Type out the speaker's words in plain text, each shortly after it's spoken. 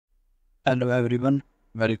Hello everyone,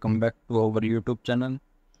 welcome back to our YouTube channel.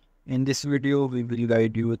 In this video, we will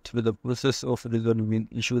guide you through the process of resolving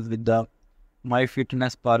issues with the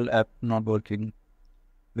MyFitnessPal app not working.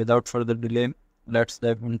 Without further delay, let's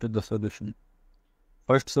dive into the solution.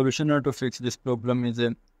 First solution to fix this problem is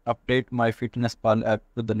update MyFitnessPal app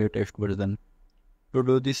to the latest version. To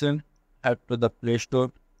do this, head to the Play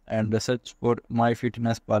Store and search for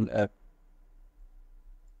MyFitnessPal app.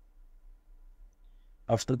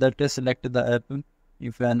 After that, select the app.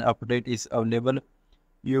 If an update is available,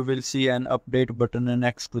 you will see an update button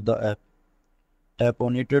next to the app. Tap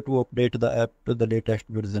on it to update the app to the latest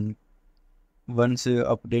version. Once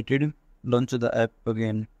updated, launch the app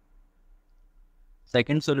again.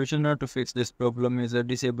 Second solution to fix this problem is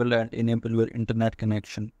disable and enable your internet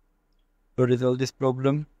connection. To resolve this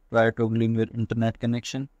problem, try toggling your internet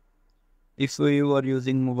connection. If you are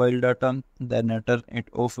using mobile data, then turn it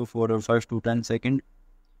off for 5 to 10 seconds.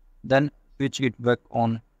 Then switch it back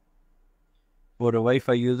on. For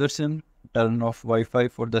Wi-Fi users, turn off Wi-Fi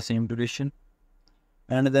for the same duration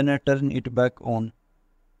and then turn it back on.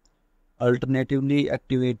 Alternatively,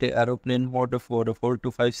 activate aeroplane mode for 4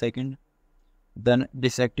 to 5 seconds, then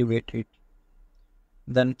deactivate it.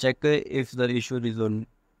 Then check if the issue is resolved.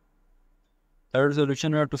 Third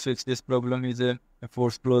solution to fix this problem is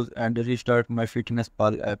force close and restart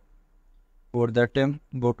MyFitnessPal app. For that,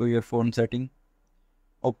 go to your phone setting.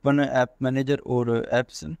 Open App Manager or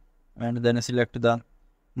Apps and then select the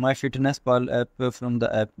MyFitnessPal app from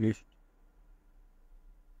the app list.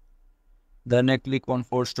 Then click on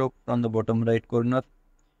Force Stop from the bottom right corner.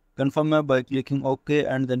 Confirm by clicking OK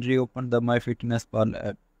and then reopen the MyFitnessPal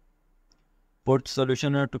app. Fourth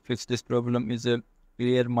solution to fix this problem is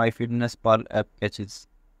clear MyFitnessPal app caches.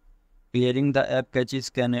 Clearing the app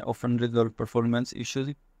caches can often resolve performance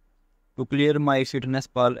issues. To clear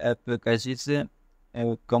MyFitnessPal app caches,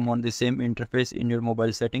 come on the same interface in your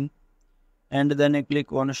mobile setting and then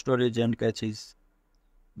click on storage and caches.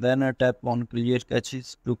 Then tap on clear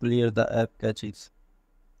caches to clear the app caches.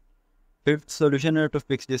 Fifth solution to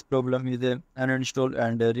fix this problem is uninstall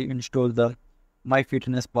and reinstall the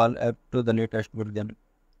MyFitnessPal app to the latest version.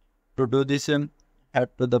 To do this, head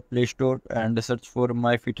to the Play Store and search for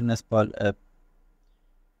MyFitnessPal app.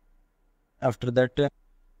 After that,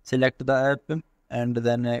 select the app and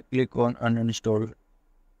then click on uninstall.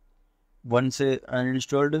 Once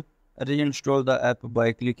uninstalled, reinstall the app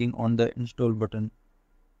by clicking on the install button.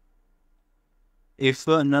 If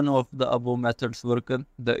none of the above methods work,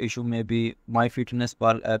 the issue may be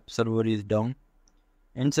MyFitnessPal app server is down.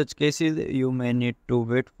 In such cases, you may need to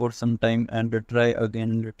wait for some time and try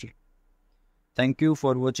again later. Thank you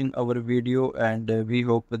for watching our video, and we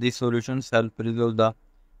hope these solutions help resolve the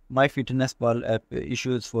MyFitnessPal app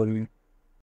issues for you.